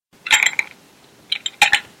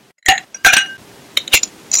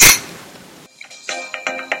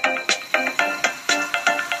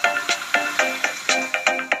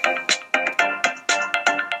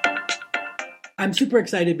I'm super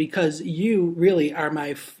excited because you really are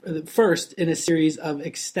my first in a series of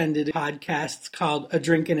extended podcasts called A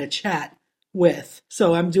Drink and a Chat with.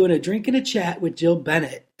 So I'm doing a drink and a chat with Jill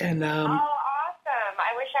Bennett. And Oh, awesome.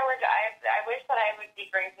 I wish I were, I wish that I would be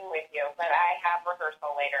drinking with you, but I have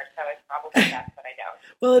rehearsal later, so it's probably best that I don't.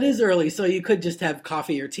 Well, it is early, so you could just have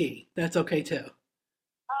coffee or tea. That's okay too.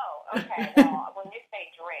 Oh, okay. Well, when you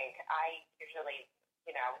say drink, I usually,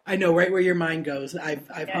 I know right where your mind goes. I've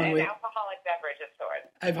hung an with alcoholic beverage of sorts.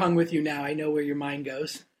 I've hung with you now. I know where your mind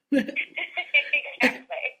goes.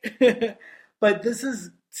 Exactly. But this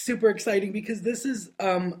is super exciting because this is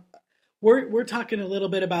we're talking a little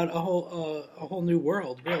bit about a whole new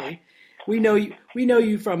world, really. We know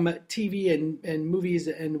you from TV and movies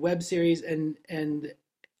and web series and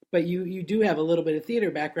but you do have a little bit of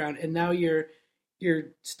theater background, and now you're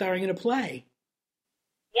starring in a play.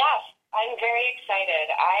 Yes, I'm very excited.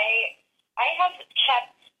 I have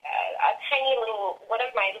kept a tiny little one of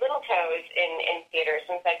my little toes in theater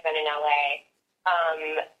since I've been in LA.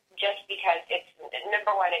 Just because it's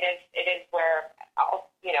number one, it is where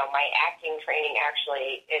my acting training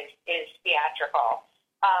actually is theatrical.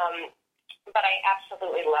 But I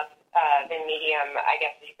absolutely love the medium. I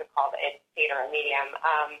guess you could call it theater a medium.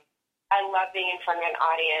 I love being in front of an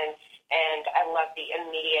audience, and I love the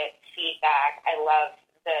immediate feedback. I love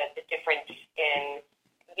the difference in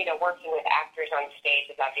working with actors on stage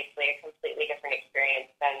is obviously a completely different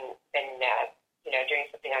experience than doing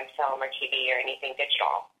something on film or TV or anything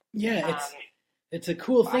digital. Yeah, it's a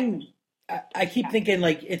cool thing. I keep thinking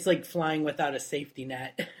like it's like flying without a safety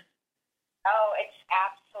net. Oh, it's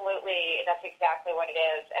absolutely, that's exactly what it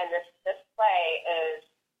is. And this play is,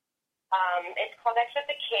 it's called Exit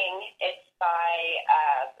the King. It's by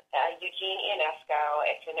Eugene Ionesco.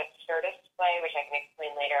 It's an absurdist play, which I can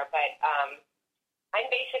explain later, but I'm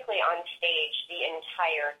basically on stage the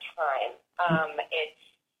entire time. It's,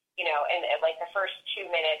 and like the first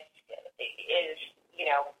 2 minutes is,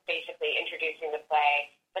 basically introducing the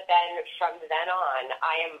play, but then from then on,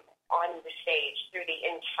 I am on the stage through the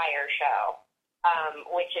entire show,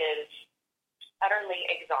 which is utterly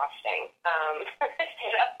exhausting. I'm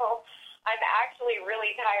actually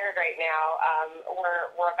really tired right now.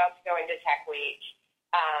 We're about to go into Tech Week,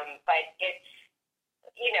 but it's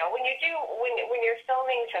when you're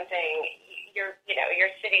filming something, you're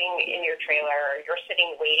sitting in your trailer, you're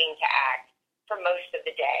sitting waiting to act for most of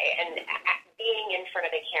the day, and being in front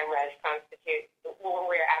of the cameras constitutes when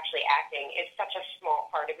we're actually acting is such a small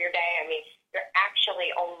part of your day. I mean, you're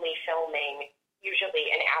actually only filming usually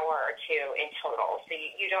an hour or two in total, so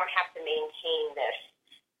you don't have to maintain this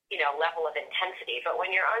level of intensity. But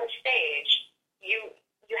when you're on stage, you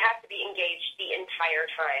have to be engaged the entire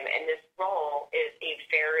time, and this role is a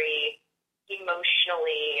very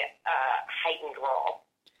emotionally heightened role.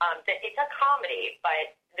 It's a comedy,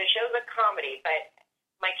 but the show's a comedy, but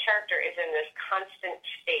my character is in this constant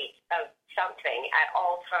state of something at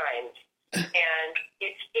all times, and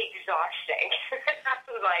it's exhausting.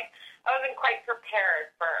 I wasn't quite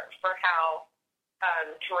prepared for how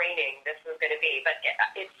draining this was going to be, but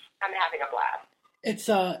I'm having a blast. It's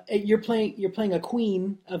you're playing a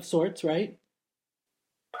queen of sorts, right?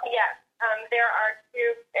 Yes. There are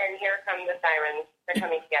two, and here come the sirens. They're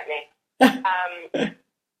coming to get me.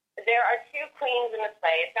 There are two queens in the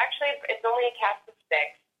play. It's only a cast of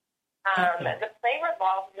 6. The play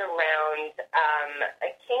revolves around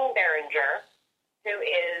a King Berenger, who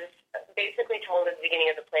is basically told at the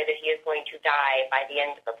beginning of the play that he is going to die by the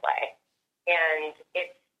end of the play, and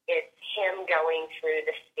it's him going through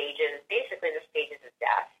basically the stages of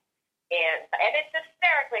death, and it's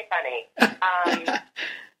hysterically funny.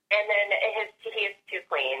 And then he has two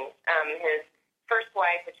queens. His first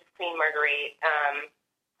wife, which is Queen Marguerite,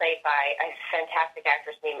 played by a fantastic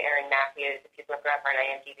actress named Erin Matthews. If you look her up on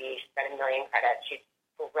IMDb, she's got 1 million credits. She's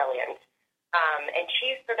brilliant. And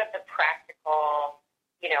she's sort of the practical,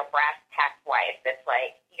 brass tack wife that's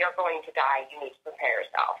like, you're going to die, you need to prepare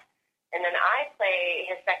yourself. And then I play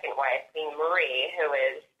his second wife, Queen Marie, who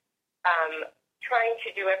is trying to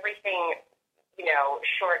do everything,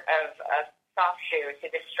 short of a soft shoe to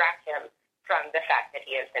distract him from the fact that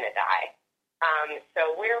he is going to die.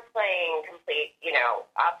 So we're playing complete,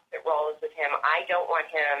 opposite roles with him. I don't want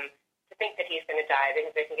him to think that he's going to die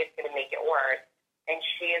because I think it's going to make it worse. And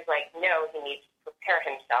she is like, no, he needs to prepare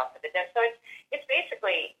himself for the death. So it's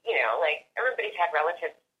basically, like everybody's had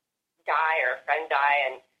relatives die or a friend die,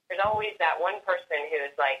 and there's always that one person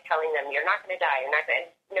who's like telling them, you're not going to die, you're not going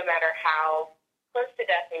to, no matter how close to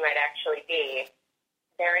death they might actually be,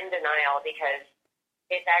 they're in denial because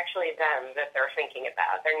it's actually them that they're thinking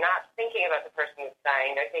about. They're not thinking about the person who's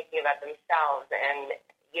dying, they're thinking about themselves, and,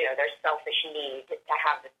 their selfish need to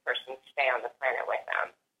have this person stay on the planet with them.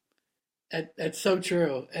 It's so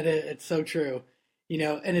true, and it's so true.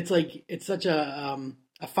 And it's like it's such a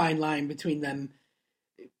fine line between them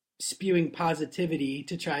spewing positivity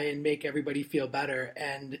to try and make everybody feel better,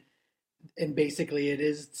 and basically it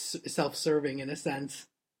is self-serving in a sense.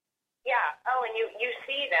 Yeah. Oh, and you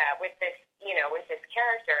see that with this, with this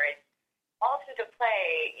character. It's also to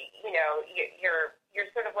play, you're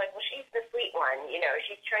sort of like, well, she's the sweet one,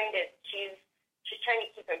 she's trying to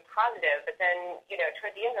keep him positive, but then,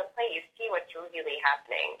 toward the end of the play, you see what's really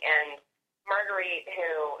happening. And Marguerite,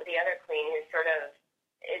 who, the other queen, who sort of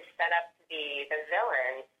is set up to be the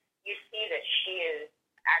villain, you see that she is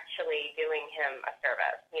actually doing him a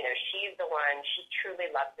service. She's the one, she truly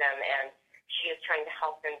loves him, and she is trying to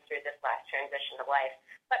help him through this last transition of life.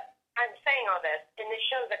 But I'm saying all this, and this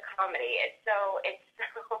show's a comedy. It's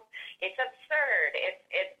absurd.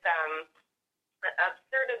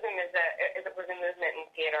 Absurdism was a movement in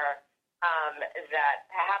theater that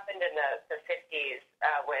happened in the 50s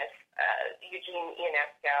with Eugene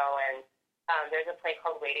Ionesco, and there's a play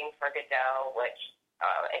called Waiting for Godot, which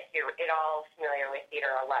if you're at all familiar with theater,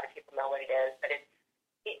 a lot of people know what it is, but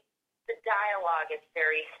the dialogue is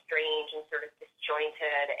very strange and sort of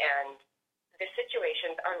disjointed, and the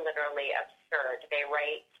situations are literally absurd. They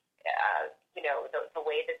write, the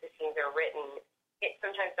way that the scenes are written, it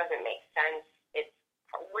sometimes doesn't make sense. It's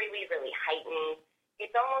really, really heightened.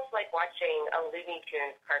 It's almost like watching a Looney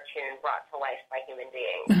Tunes cartoon brought to life by human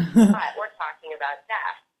beings. But we're talking about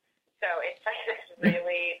death. So it's like this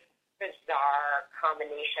really bizarre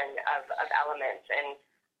combination of elements. And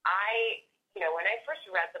when I first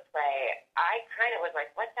read the play, I kind of was like,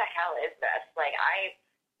 what the hell is this? Like, I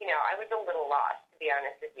was a little lost, to be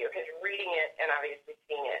honest with you, because reading it and obviously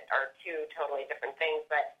seeing it are two totally different things.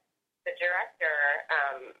 But the director,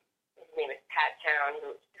 his name is Pat Town,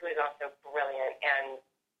 who is also brilliant, and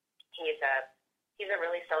he's a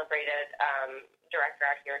really celebrated director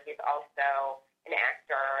out here. He's also an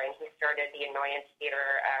actor, and he started the Annoyance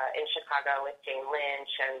Theater in Chicago with Jane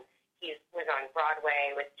Lynch, and he was on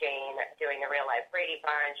Broadway with Jane doing the Real Life Brady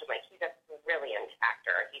Bunch. And he's a brilliant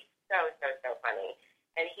actor. He's so funny.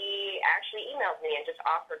 And he actually emailed me and just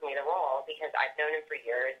offered me the role because I've known him for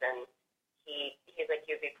years, and he's like,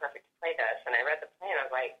 you'd be perfect to play this. And I read the play, and I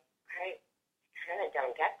was like, I kind of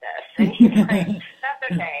don't get this. And he's like, that's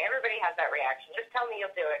okay. Everybody has that reaction. Just tell me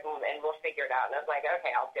you'll do it, and we'll figure it out. And I was like,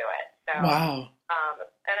 okay, I'll do it. So, wow.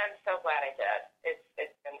 And I'm so glad I did.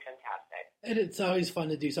 It's been fantastic. And it's always fun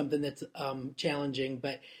to do something that's challenging.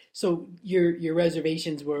 But so your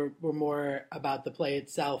reservations were more about the play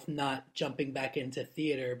itself, not jumping back into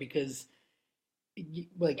theater, because you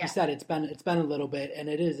said, it's been a little bit, and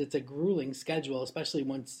it's a grueling schedule, especially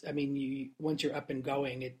once you're up and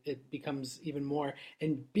going, it becomes even more.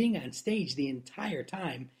 And being on stage the entire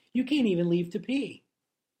time, you can't even leave to pee.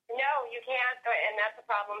 No, you can't, and that's a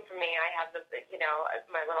problem for me. I have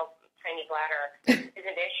my little tiny bladder is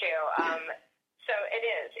an issue. So it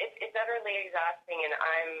is. It's utterly exhausting, and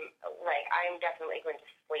I'm definitely going to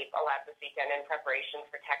sleep a lot this weekend in preparation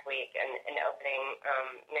for Tech Week and opening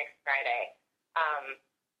next Friday.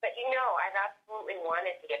 But I've absolutely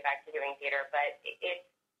wanted to get back to doing theater, but it's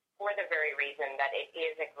for the very reason that it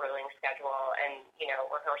is a grueling schedule, and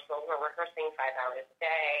rehearsals. We're rehearsing 5 hours a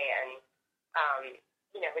day, and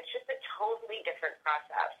it's just a totally different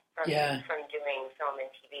process from doing film and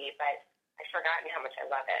TV. But I've forgotten how much I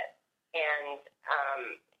love it, and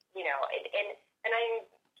and I'm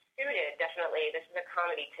suited, definitely. This is a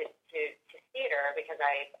comedy to theater because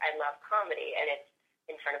I love comedy, and it's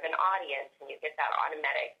in front of an audience, and you get that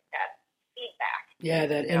automatic feedback. Yeah,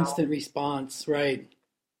 that instant response, right?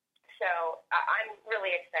 So I'm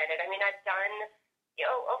really excited. I mean, I've done,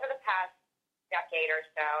 over the past decade or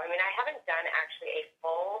so, I haven't done actually a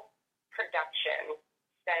full production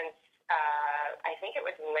since I think it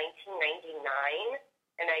was 1999,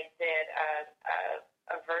 and I did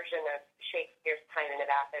a version of Shakespeare's Time in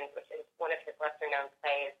Athens, which is one of his lesser-known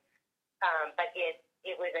plays. But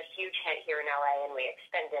it was a huge hit here in LA, and we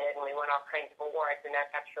extended, and we won all kinds of awards, and that's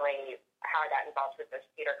actually how I got involved with this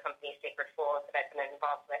theater company, Sacred Fools, that I've been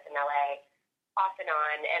involved with in LA off and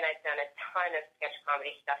on, and I've done a ton of sketch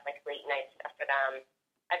comedy stuff, like late night stuff for them.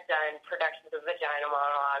 I've done productions of vagina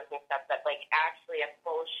monologues and stuff, but actually a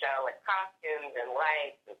full show with costumes and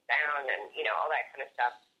lights and sound and all that kind of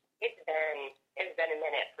stuff. It's been a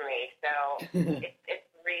minute for me, so it's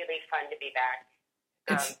really fun to be back.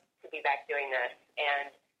 To be back doing this,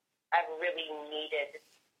 and I've really needed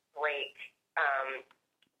break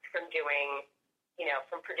from doing,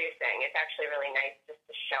 from producing. It's actually really nice just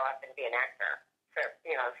to show up and be an actor for,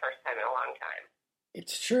 the first time in a long time.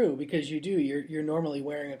 It's true because you do. You're normally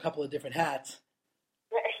wearing a couple of different hats.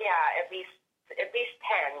 Yeah, at least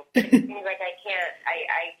 10. It seems like I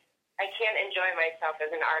can't enjoy myself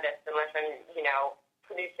as an artist unless I'm,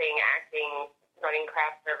 producing, acting, running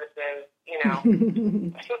craft services,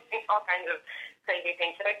 all kinds of crazy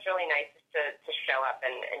things. So it's really nice to show up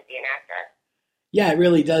and be an actor. Yeah, it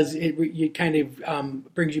really does. It kind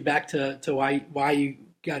of brings you back to why you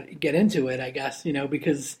got get into it, I guess.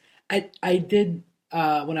 Because I did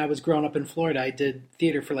when I was growing up in Florida, I did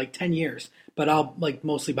theater for like 10 years, but all like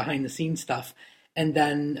mostly behind the scenes stuff. And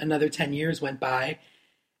then another 10 years went by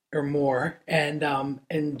or more, and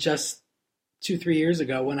just 2 3 years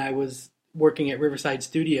ago when I was working at Riverside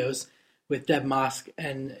Studios with Deb Mosk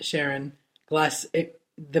and Sharon Glass,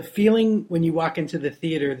 the feeling when you walk into the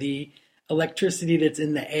theater, the electricity that's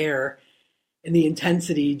in the air and the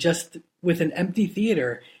intensity just with an empty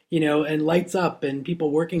theater, and lights up and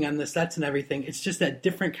people working on the sets and everything. It's just that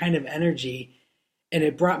different kind of energy. And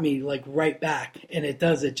it brought me like right back. And it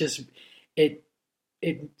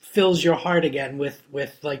it fills your heart again with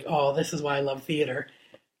like, oh, this is why I love theater.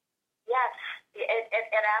 Yes,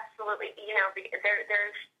 it absolutely,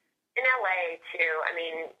 there's in LA too. I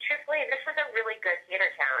mean, truthfully, this is a really good theater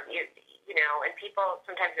town. And people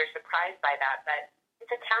sometimes are surprised by that, but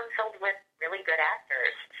it's a town filled with really good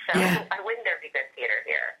actors. So Yeah. why wouldn't there be good theater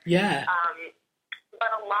here? Yeah. But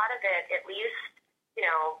a lot of it, at least,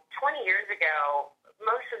 20 years ago,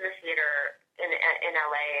 most of the theater in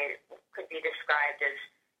LA could be described as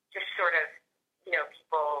just sort of,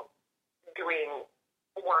 people doing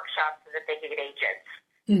workshops so that they could get agents.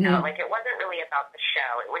 Mm-hmm. Like it wasn't really about the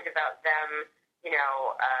show. It was about them,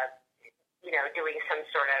 doing some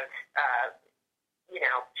sort of,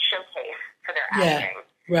 showcase for their acting.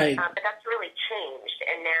 Right. But that's really changed.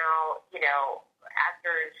 And now,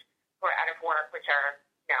 actors who are out of work, which are,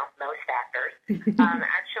 most actors,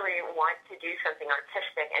 actually want to do something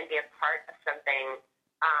artistic and be a part of something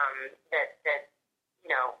that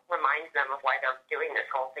reminds them of why they're doing this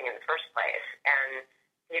whole thing in the first place. And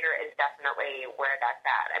theater is definitely where that's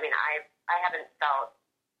at. I mean, I haven't felt.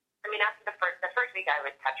 I mean, after the first week, I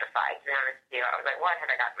was petrified. To be honest with you, I was like, "What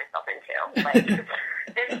have I gotten myself into? Like,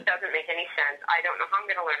 this doesn't make any sense. I don't know how I'm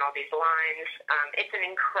going to learn all these lines." It's an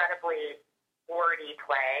incredibly wordy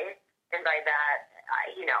play, and by that,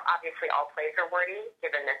 obviously all plays are wordy,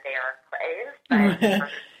 given that they are plays.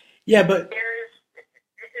 But yeah, but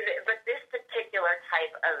this particular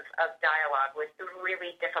type of dialogue was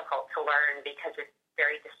really difficult to learn because it's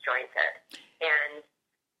very disjointed, and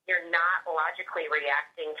you're not logically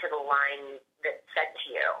reacting to the line that's said to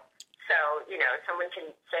you. So, someone can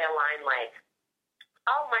say a line like,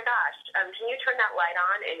 "Oh my gosh, can you turn that light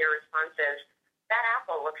on?" And your response is, "That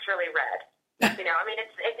apple looks really red." I mean,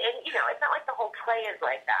 it's not like the whole play is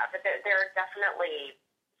like that, but there are definitely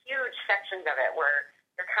huge sections of it where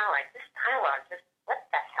you're kind of like, this dialogue, just what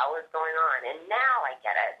the hell is going on? And now I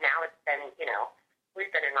get it. Now it's been,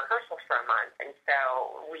 we've been in rehearsals for a month, and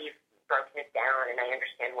so we've broken it down, and I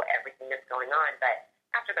understand everything that's going on. But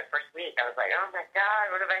after the first week, I was like, oh my God,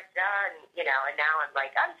 what have I done? And now I'm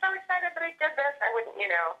like, I'm so excited that I did this. I wouldn't,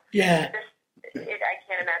 yeah. I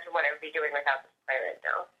can't imagine what I would be doing without this play right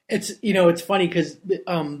now. It's funny because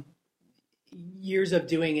years of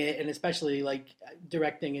doing it, and especially like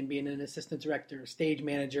directing and being an assistant director, stage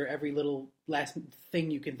manager, every little last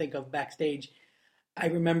thing you can think of backstage, I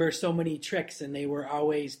remember so many tricks, and they were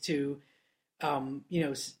always to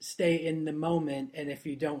stay in the moment. And if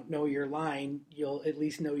you don't know your line, you'll at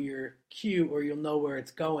least know your cue, or you'll know where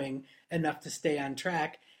it's going enough to stay on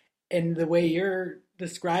track. And the way you're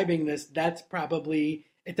describing this, that's probably,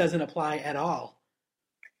 it doesn't apply at all.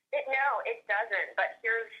 No, it doesn't. But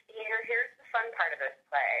here's the fun part of this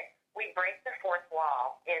play. We break the fourth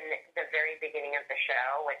wall in the very beginning of the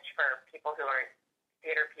show, which for people who aren't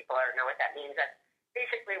theater people or know what that means, that's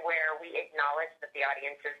basically where we acknowledge that the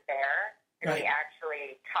audience is there. And Right. we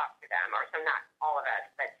actually talk to them, or so not all of us,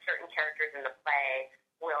 but certain characters in the play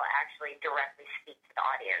will actually directly speak to the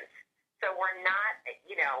audience. So we're not,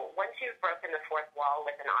 once you've broken the fourth wall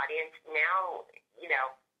with an audience, now,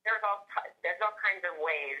 there's all kinds of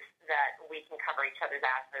ways that we can cover each other's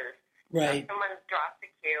asses. Right. If someone drops a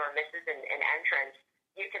cue or misses an entrance,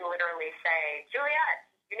 you can literally say, Juliet,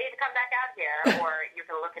 you need to come back out here, or you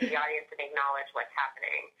can look at the audience and acknowledge what's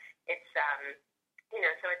happening. It's,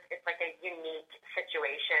 so it's like a unique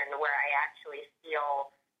situation where I actually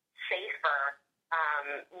feel safer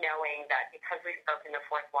knowing that because we've broken the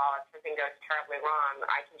fourth wall, if something goes terribly wrong,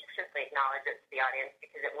 I can just simply acknowledge it to the audience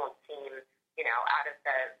because it won't seem out of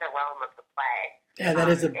the realm of the play. Yeah,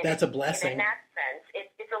 that's a blessing. In that sense,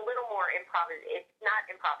 it's a little more It's not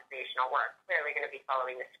improvisational work. Clearly, going to be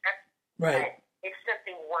following the script. Right. But if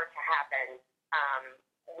something were to happen,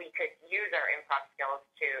 we could use our improv skills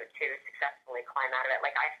to successfully climb out of it.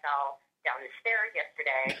 Like I fell down the stairs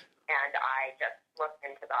yesterday, and I just looked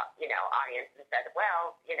into the audience and said,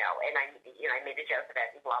 well, and I made a joke of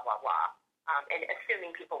it and blah blah blah, and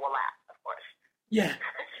assuming people will laugh, of course. Yeah,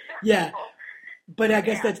 yeah. But I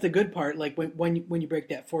guess that's the good part. Like when you break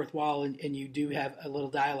that fourth wall and you do have a little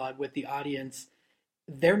dialogue with the audience,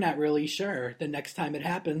 they're not really sure the next time it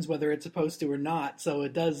happens whether it's supposed to or not. So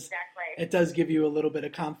it does give you a little bit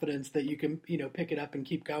of confidence that you can pick it up and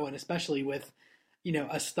keep going, especially with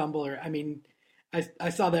a stumbler. I mean, I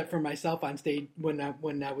saw that for myself on stage when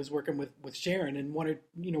I was working with Sharon, and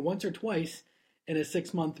once or twice in a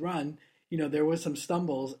 6-month run. There was some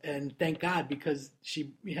stumbles, and thank God, because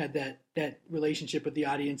she had that relationship with the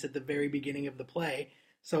audience at the very beginning of the play.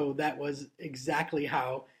 So that was exactly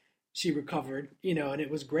how she recovered, and it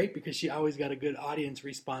was great because she always got a good audience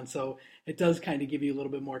response. So it does kind of give you a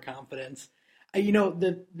little bit more confidence.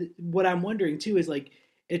 What I'm wondering too is, like,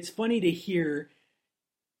 it's funny to hear,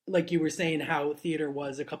 like you were saying, how theater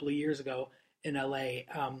was a couple of years ago in LA,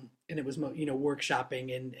 and it was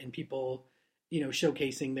workshopping and people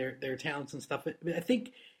showcasing their talents and stuff. I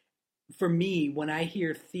think for me, when I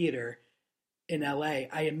hear theater in LA,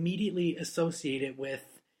 I immediately associate it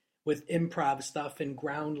with improv stuff and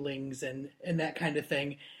groundlings and that kind of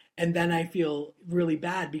thing. And then I feel really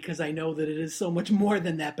bad because I know that it is so much more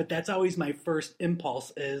than that. But that's always my first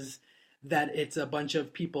impulse, is that it's a bunch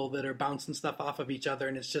of people that are bouncing stuff off of each other,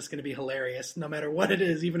 and it's just going to be hilarious no matter what it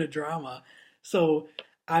is, even a drama. So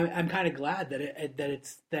I'm kind of glad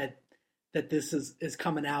that this is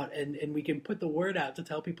coming out, and we can put the word out to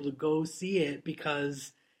tell people to go see it,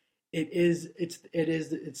 because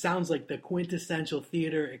it sounds like the quintessential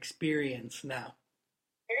theater experience now.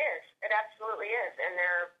 It is. It absolutely is. And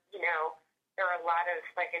there are a lot of,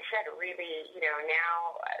 like I said, really,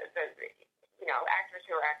 now the actors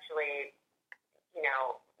who are actually,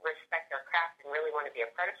 respect their craft and really want to be a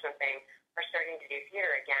part of something are starting to do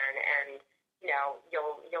theater again. And,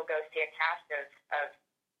 you'll go see a cast of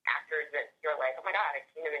actors that you're like, oh my God, I've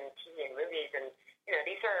seen them in TV and movies, and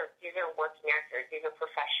these are working actors, these are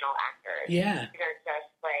professional actors. Yeah. These are just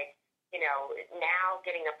like, now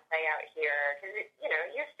getting a play out here, because it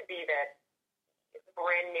used to be that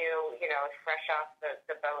brand new, fresh off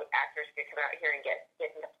the boat actors could come out here and get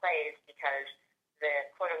into plays because the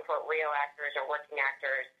quote unquote real actors or working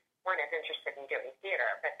actors weren't as interested in doing theater,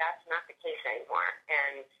 but that's not the case anymore.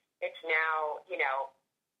 And it's now,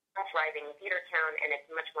 a thriving theater town, and it's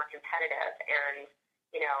much more competitive. And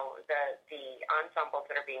the ensembles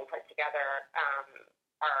that are being put together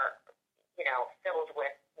are filled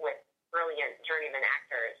with brilliant journeyman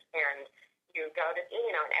actors. And you go to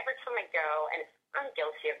and every time I go, and I'm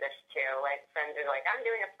guilty of this too. Like, friends are like, I'm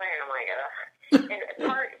doing a play, and I'm like, ugh. And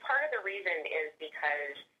part of the reason is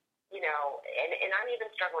because and I'm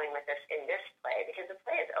even struggling with this in this play, because the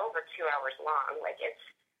play is over 2 hours long. Like,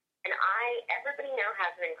 everybody now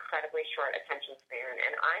has an incredibly short attention span,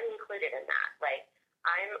 and I'm included in that. Like,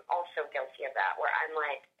 I'm also guilty of that, where I'm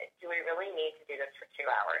like, do we really need to do this for 2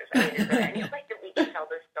 hours? I mean, is there any way that we can tell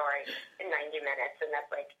this story in 90 minutes? And that's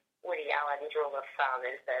like Woody Allen's rule of thumb,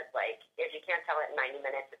 is that, like, if you can't tell it in 90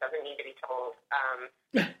 minutes, it doesn't need to be told,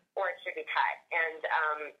 or it should be cut. And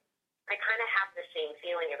I kind of have the same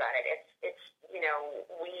feeling about it. It's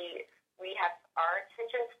we have, our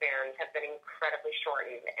attention spans have been incredibly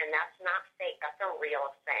shortened, and that's not fake. That's a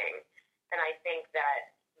real thing. And I think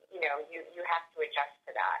that, you have to adjust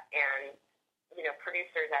to that. And,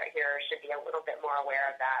 producers out here should be a little bit more aware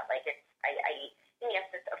of that. Like, and yes,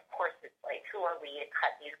 of course, it's like, who are we to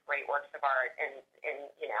cut these great works of art and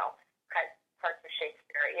cut parts of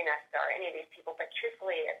Shakespeare, Ionesco, or any of these people. But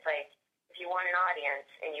truthfully, it's like, if you want an audience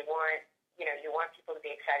and you want people to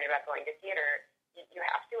be excited about going to theater, you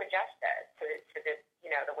have to adjust it to the,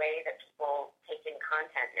 the way that people take in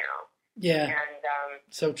content now. Yeah. And,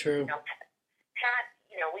 so true. Pat,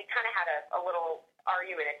 we kind of had a little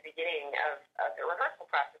argument at the beginning of the rehearsal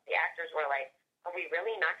process. The actors were like, are we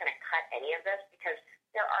really not going to cut any of this? Because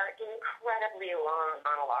there are incredibly long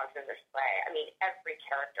monologues in this play. I mean, every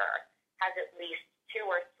character has at least 2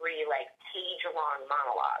 or 3, like, page-long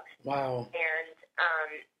monologues. Wow. And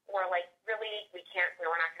we're like, really,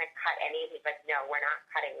 we're not going to cut any? He's like, no, we're not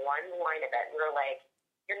cutting one line of it. And we're like,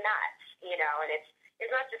 you're nuts, and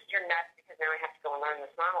it's not just you're nuts because now I have to go and learn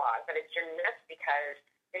this monologue, but it's you're nuts because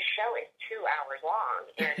the show is 2 hours long.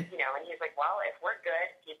 And, and he's like, well, if we're good,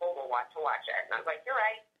 people will want to watch it. And I was like, you're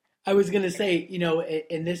right. I was gonna say,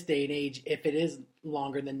 in this day and age, if it is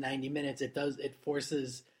longer than 90 minutes, it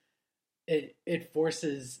forces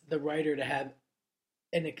the writer to have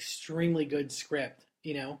an extremely good script.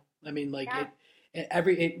 I mean, like Yeah.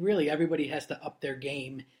 it really everybody has to up their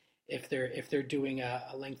game if they're doing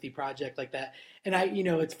a lengthy project like that. And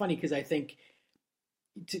it's funny because I think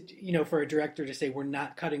for a director to say we're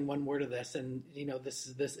not cutting one word of this, and this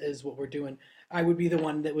is what we're doing, I would be the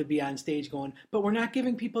one that would be on stage going, but we're not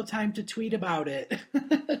giving people time to tweet about it.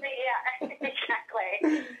 Yeah, exactly,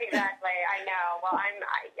 exactly. I know. Well,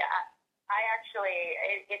 yeah, I actually,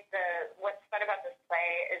 what's fun about this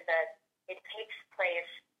play is that it takes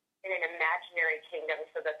place in an imaginary kingdom,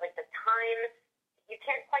 so that like the time, you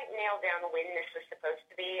can't quite nail down when this is supposed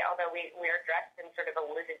to be, although we're dressed in sort of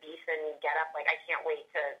Elizabethan getup. Like, I can't wait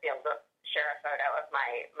to be able to share a photo of my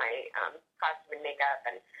costume and makeup.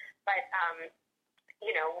 But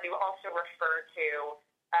we also refer to,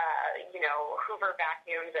 Hoover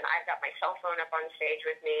vacuums, and I've got my cell phone up on stage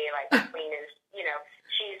with me. Like, the queen is,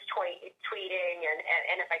 she's tweeting,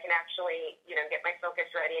 and if I can actually, get my focus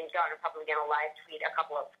ready and go, I'm probably going to live tweet a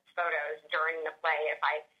couple of photos during the play if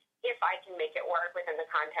I can make it work within the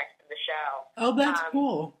context of the show. Oh, that's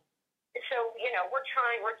cool. So,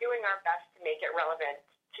 we're doing our best to make it relevant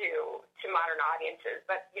to modern audiences.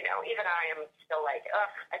 But, even I am still like,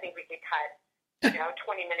 I think we could cut,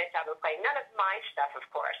 20 minutes out of the play. None of my stuff, of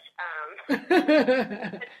course.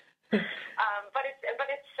 But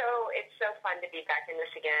it's so fun to be back in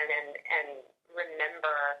this again and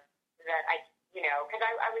remember that because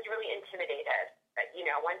I was really intimidated. But,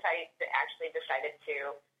 once I actually decided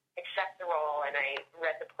to accept the role and I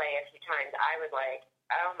read the play a few times, I was like,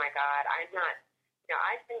 oh my God, I'm not,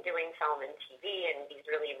 I've been doing film and TV and these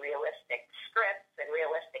really realistic scripts and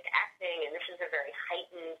realistic acting, and this is a very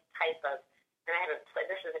heightened type of, and I haven't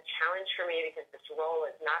played, this is a challenge for me because this role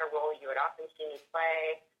is not a role you would often see me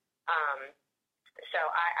play. So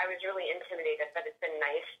I was really intimidated, but it's been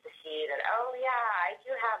nice to see that, oh yeah, I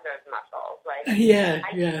do have those muscles. Like, yeah.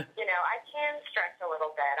 I can stretch a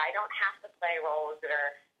little bit. I don't have to play roles that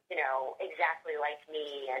are, exactly like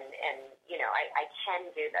me, and I can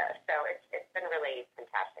do this. So it's been really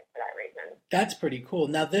fantastic for that reason. That's pretty cool.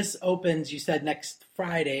 Now this opens, you said, next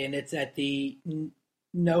Friday, and it's at the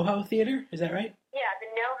NoHo Theater. Is that right? Yeah,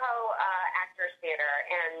 the NoHo Actors Theater,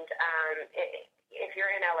 and if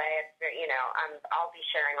you're in LA, I'll be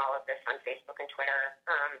sharing all of this on Facebook and Twitter.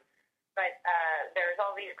 But there's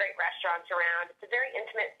all these great restaurants around. It's a very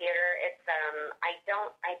intimate theater. It's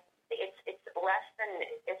it's less than,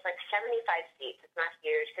 it's like 75 seats. It's not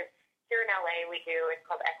huge because here in LA it's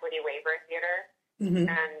called Equity Waiver Theater. Mm-hmm.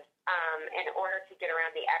 And in order to get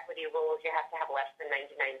around the equity rules, you have to have less than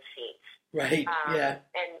 99 seats. Right. Yeah.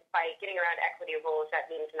 And by getting around equity rules, that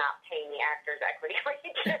means not paying the actors equity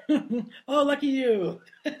wages. Oh, lucky you.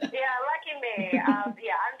 Yeah, lucky me.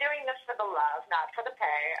 I'm doing this for the love, not for the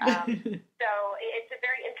pay. So it's a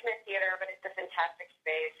very intimate theater, but it's a fantastic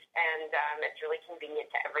space, and it's really convenient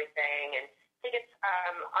to everything. And tickets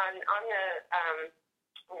on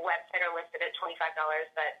the website are listed at $25,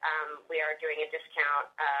 but we are doing a discount,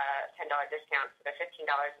 $10 discount, so they're $15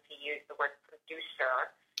 if you use the word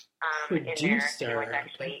producer. In there.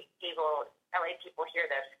 Actually, LA people hear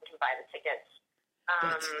this and can buy the tickets.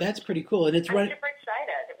 That's pretty cool, and I'm super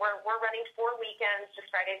excited. We're running 4 weekends,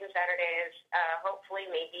 just Fridays and Saturdays. Hopefully,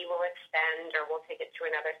 maybe we'll extend, or we'll take it to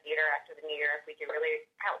another theater after the new year if we do really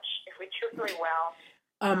well.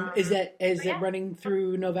 Is it running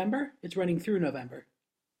through November? It's running through November.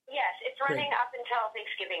 Yes, it's running up until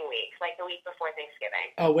Thanksgiving week, like the week before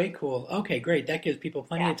Thanksgiving. Oh, way cool. Okay, great. That gives people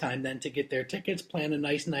plenty of time then to get their tickets, plan a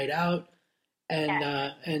nice night out,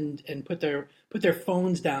 and put their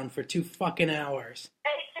phones down for 2 fucking hours.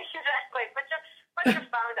 Exactly. Put your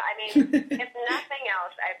phone. I mean, if nothing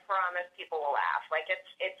else, I promise people will laugh. Like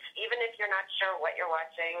it's even if you're not sure what you're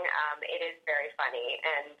watching, it is very funny,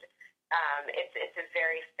 and it's a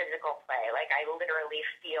very physical play. Like, I literally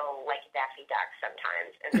feel like Daffy Duck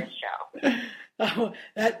sometimes in this show.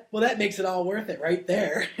 That makes it all worth it right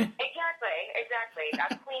there. Exactly.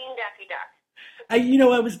 A Queen Daffy Duck. I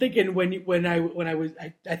was thinking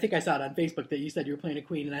I think I saw it on Facebook that you said you were playing a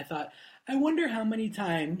queen, and I thought, I wonder how many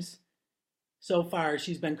times so far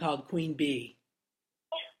she's been called Queen Bee.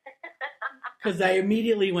 Because I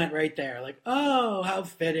immediately went right there, like, oh, how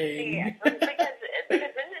fitting. Yeah, because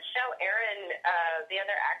in the show, Erin, the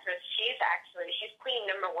other actress, she's queen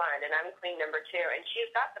number 1, and I'm queen number 2, and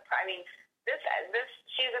she's got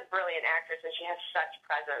she's a brilliant actress, and she has such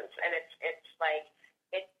presence, and it's like,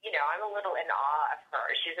 I'm a little in awe of her.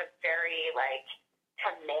 She's a very,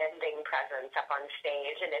 commanding presence up on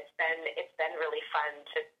stage, and it's been really fun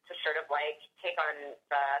to sort of like take on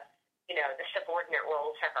the subordinate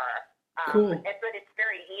role to her. Cool. But it's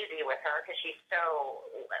very easy with her because she's so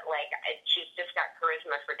she's just got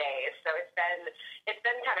charisma for days. So it's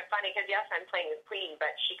been kind of funny because yes, I'm playing the queen,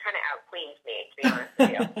 but she kind of out-queens me, to be honest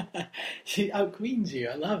with you. She out-queens you.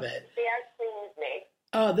 I love it. She out-queens me.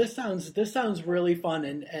 Oh, this sounds really fun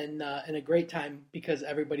and a great time because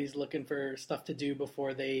everybody's looking for stuff to do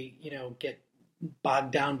before they get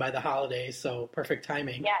bogged down by the holidays. So perfect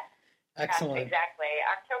timing. Yes. Excellent. Yes, exactly.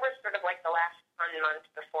 October's sort of like the last fun month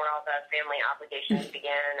before all the family obligations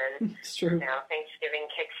begin, and it's true.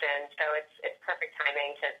 Thanksgiving kicks in. So it's perfect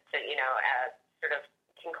timing to sort of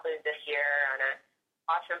conclude this year on a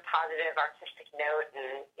awesome, positive, artistic note,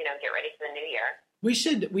 and get ready for the new year.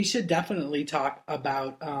 We should definitely talk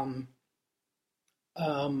about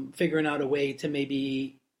figuring out a way to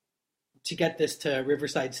maybe to get this to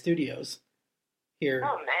Riverside Studios here.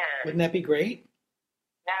 Oh man, wouldn't that be great?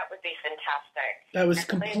 That would be fantastic. That was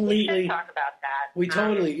We should talk about that. We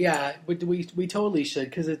totally, yeah, we totally should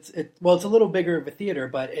because it's a little bigger of a theater,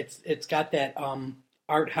 but it's got that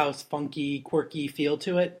art house, funky, quirky feel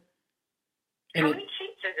to it. And how many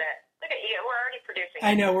seats is it? Look at you, we're already producing.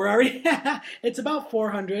 I know we're already. It's about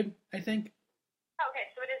 400, I think. Okay,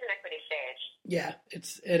 so it is an equity stage. Yeah,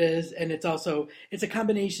 it is, and it's a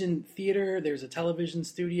combination theater. There's a television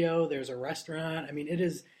studio. There's a restaurant. I mean, it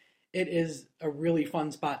is a really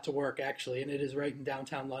fun spot to work, actually, and it is right in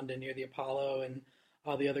downtown London near the Apollo and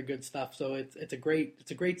all the other good stuff. So it's a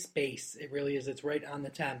great space. It really is. It's right on the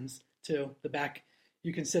Thames too. The back,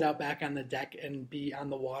 you can sit out back on the deck and be on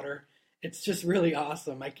the water. It's just really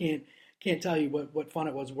awesome. I can't tell you what fun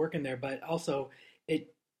it was working there, but also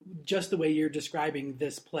just the way you're describing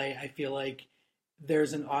this play, I feel like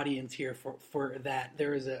there's an audience here for that.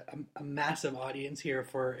 There is a massive audience here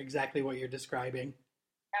for exactly what you're describing.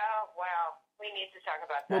 Oh, wow. We need to talk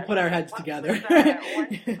about that. We'll put our heads together.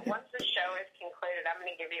 Once the show is concluded, I'm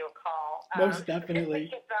going to give you a call. Most definitely.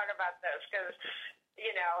 We can talk about this because,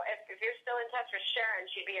 if you're still in touch with Sharon,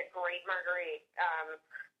 she'd be a great Marguerite.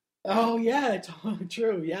 Oh, yeah, it's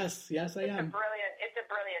true. Yes, I am. It's a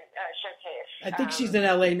brilliant showcase. I think she's in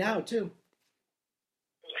LA now, too.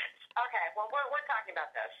 Okay, well, we're talking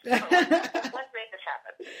about this. So let's make this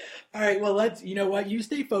happen. All right, well, you know what? You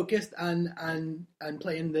stay focused on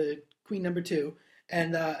playing the Queen number 2,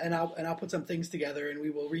 and I'll put some things together, and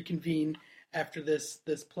we will reconvene after this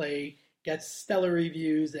play gets stellar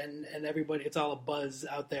reviews and everybody. It's all a buzz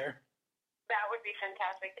out there. That would be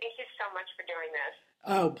fantastic. Thank you so much for doing this.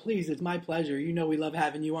 Oh, please, it's my pleasure. We love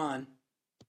having you on.